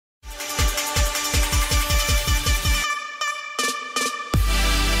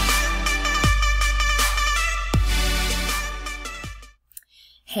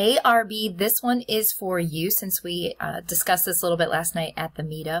Hey RB, this one is for you since we discussed this a little bit last night at the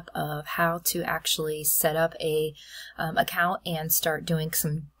meetup of how to actually set up a account and start doing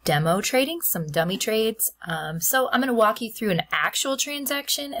some demo trading, some dummy trades. So I'm going to walk you through an actual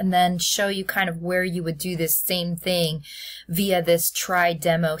transaction and then show you kind of where you would do this same thing via this try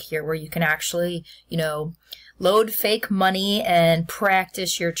demo here where you can actually, load fake money and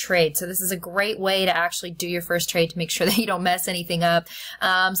practice your trade. So this is a great way to actually do your first trade to make sure that you don't mess anything up.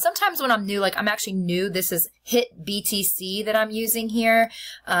 Sometimes when I'm new, like I'm actually new, this is HitBtc that I'm using here.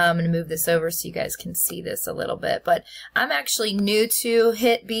 I'm going to move this over so you guys can see this a little bit, but I'm actually new to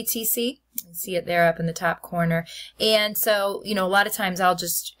HitBtc. You can see it there up in the top corner. And so, a lot of times I'll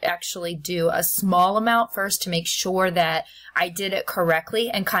just actually do a small amount first to make sure that I did it correctly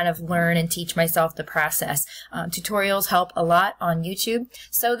and kind of learn and teach myself the process. Tutorials help a lot on YouTube.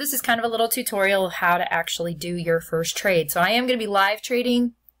 So this is kind of a little tutorial of how to actually do your first trade. So I am going to be live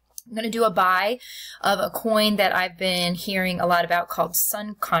trading. I'm going to do a buy of a coin that I've been hearing a lot about called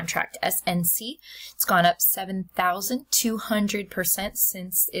Sun Contract, SNC. It's gone up 7,200%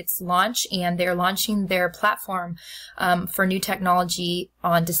 since its launch, and they're launching their platform for new technology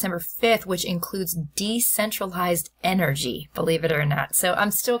on December 5th, which includes decentralized energy, believe it or not. So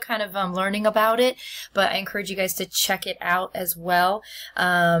I'm still kind of learning about it, but I encourage you guys to check it out as well.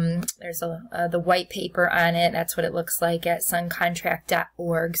 There's the white paper on it. That's what it looks like at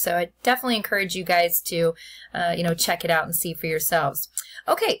suncontract.org. So I definitely encourage you guys to, check it out and see for yourselves.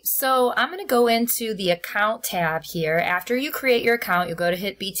 Okay, so I'm going to go into the account tab here. After you create your account, you'll go to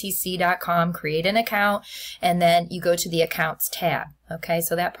hitbtc.com, create an account, and then you go to the accounts tab. Okay,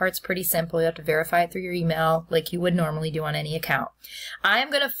 so that part's pretty simple. You have to verify it through your email like you would normally do on any account.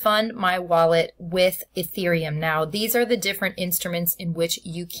 I'm going to fund my wallet with Ethereum. Now, these are the different instruments in which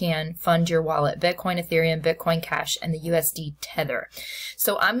you can fund your wallet: Bitcoin, Ethereum, Bitcoin Cash, and the USD Tether.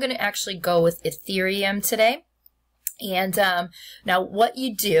 So I'm going to actually go with Ethereum today. And now what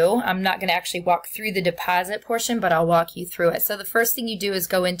you do, I'm not going to actually walk through the deposit portion, but I'll walk you through it. So the first thing you do is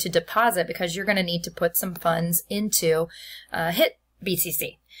go into deposit because you're going to need to put some funds into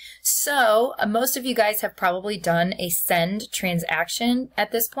HitBtc. So most of you guys have probably done a send transaction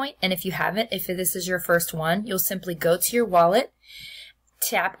at this point. And if you haven't, if this is your first one, you'll simply go to your wallet,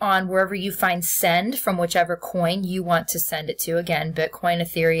 tap on wherever you find send from whichever coin you want to send it to. Again, Bitcoin,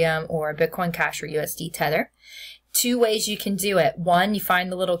 Ethereum, or Bitcoin Cash or USD Tether. Two ways you can do it. One, you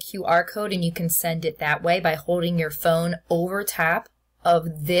find the little QR code and you can send it that way by holding your phone over top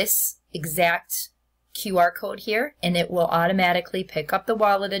of this exact QR code here, and it will automatically pick up the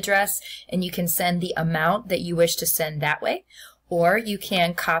wallet address and you can send the amount that you wish to send that way. Or you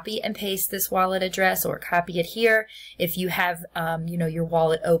can copy and paste this wallet address or copy it here. If you have, your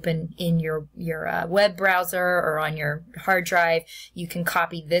wallet open in your web browser or on your hard drive, you can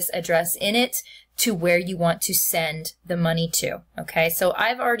copy this address in it to where you want to send the money to. Okay, so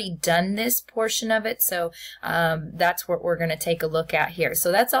I've already done this portion of it, so that's what we're going to take a look at here.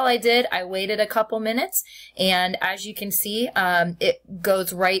 So that's all I did. I waited a couple minutes, and as you can see, it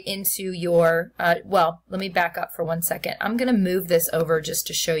goes right into your, well, let me back up for 1 second. I'm going to move this over just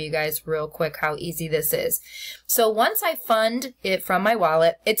to show you guys real quick how easy this is. So once I fund it from my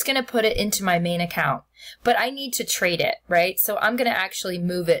wallet, it's going to put it into my main account, but I need to trade it, right? So I'm going to actually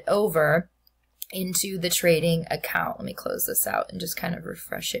move it over into the trading account. Let me close this out and just kind of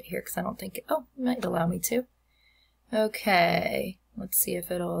refresh it here because I don't think it might allow me to. Okay, let's see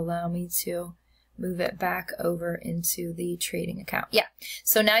if it'll allow me to move it back over into the trading account. Yeah,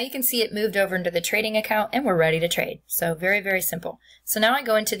 so now you can see it moved over into the trading account and we're ready to trade. So very, very simple. So now I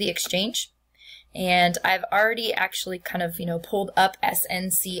go into the exchange. And I've already actually kind of, pulled up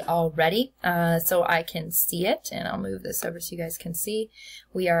SNC already, so I can see it. And I'll move this over so you guys can see.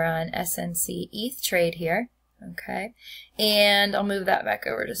 We are on SNC ETH trade here, okay? And I'll move that back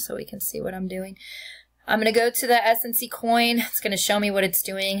over just so we can see what I'm doing. I'm going to go to the SNC coin. It's going to show me what it's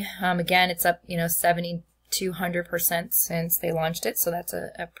doing. Again, it's up, 7,200% since they launched it. So that's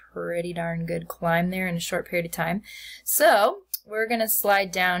a pretty darn good climb there in a short period of time. So we're going to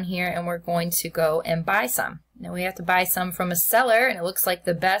slide down here and we're going to go and buy some. Now we have to buy some from a seller, and it looks like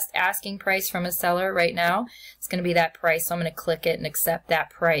the best asking price from a seller right now is going to be that price. So I'm going to click it and accept that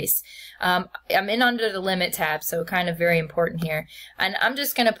price. I'm in under the limit tab, so kind of very important here. And I'm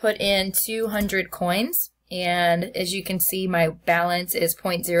just going to put in 200 coins. And as you can see, my balance is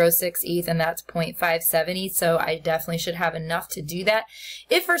 0.06 ETH, and that's 0.57 ETH, so I definitely should have enough to do that.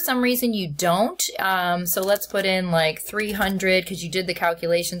 If for some reason you don't, so let's put in like 300 because you did the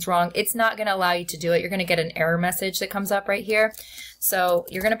calculations wrong, it's not going to allow you to do it. You're going to get an error message that comes up right here. So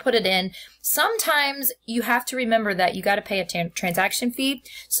you're going to put it in. Sometimes you have to remember that you got to pay a transaction fee.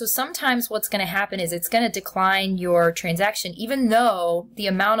 So sometimes what's going to happen is it's going to decline your transaction, even though the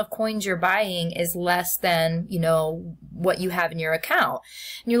amount of coins you're buying is less than, you know, what you have in your account.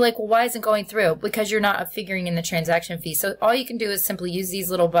 And you're like, well, why isn't it going through? Because you're not figuring in the transaction fee. So all you can do is simply use these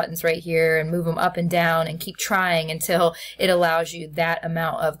little buttons right here and move them up and down and keep trying until it allows you that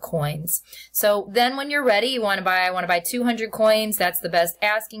amount of coins. So then when you're ready, I want to buy 200 coins. That's the best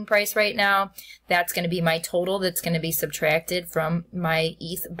asking price right now. That's going to be my total that's going to be subtracted from my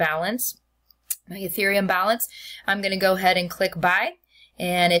ETH balance, my Ethereum balance. I'm going to go ahead and click buy,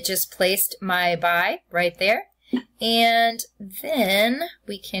 and it just placed my buy right there. And then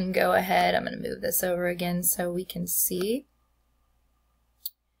we can go ahead, I'm going to move this over again so we can see.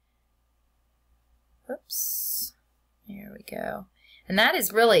 Oops, there we go. And that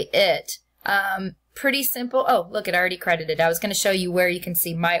is really it. Pretty simple. Oh, look, it already credited. I was going to show you where you can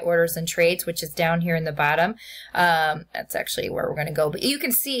see my orders and trades, which is down here in the bottom. That's actually where we're going to go. But you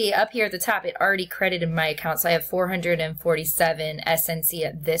can see up here at the top, it already credited my account. So I have 447 SNC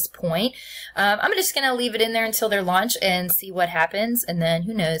at this point. I'm just going to leave it in there until their launch and see what happens. And then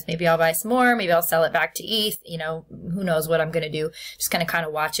who knows, maybe I'll buy some more. Maybe I'll sell it back to ETH. You know, who knows what I'm going to do. Just going to kind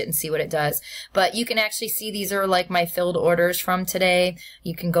of watch it and see what it does. But you can actually see these are like my filled orders from today.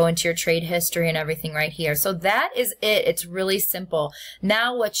 You can go into your trade history and everything right here. So that is it. It's really simple.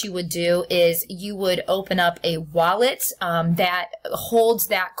 Now what you would do is you would open up a wallet that holds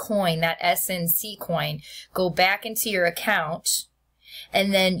that coin, that SNC coin. Go back into your account,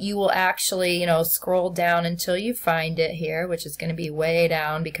 and then you will actually, you know, scroll down until you find it here, which is going to be way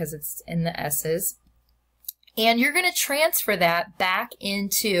down because it's in the S's. And you're going to transfer that back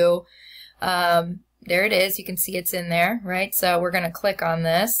into, there it is. You can see it's in there, right? So we're going to click on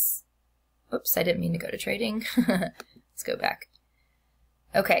this. Oops, I didn't mean to go to trading. Let's go back.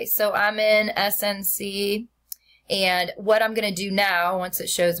 Okay, so I'm in SNC, and what I'm going to do now, once it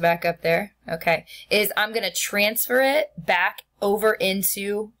shows back up there, okay, is I'm going to transfer it back over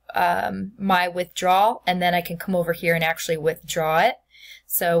into my withdrawal, and then I can come over here and actually withdraw it.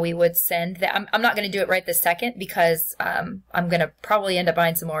 So we would send that. I'm not going to do it right this second because I'm going to probably end up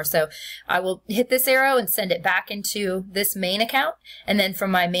buying some more. So I will hit this arrow and send it back into this main account. And then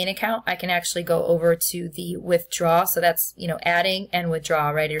from my main account, I can actually go over to the withdraw. So that's, you know, adding and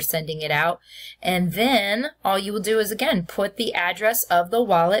withdraw, right? You're sending it out. And then all you will do is, again, put the address of the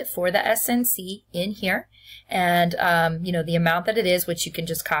wallet for the SNC in here. And, you know, the amount that it is, which you can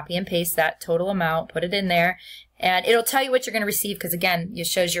just copy and paste that total amount, put it in there. And it'll tell you what you're going to receive because, again, it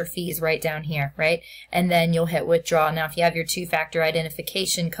shows your fees right down here, right? And then you'll hit withdraw. Now, if you have your two-factor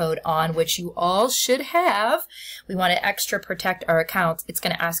identification code on, which you all should have, we want to extra protect our accounts. It's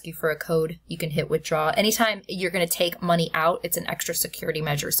going to ask you for a code. You can hit withdraw. Anytime you're going to take money out, it's an extra security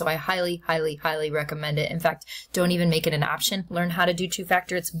measure. So I highly, highly, highly recommend it. In fact, don't even make it an option. Learn how to do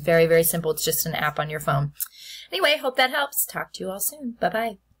two-factor. It's very, very simple. It's just an app on your phone. Anyway, hope that helps. Talk to you all soon.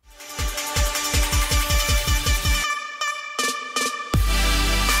 Bye-bye.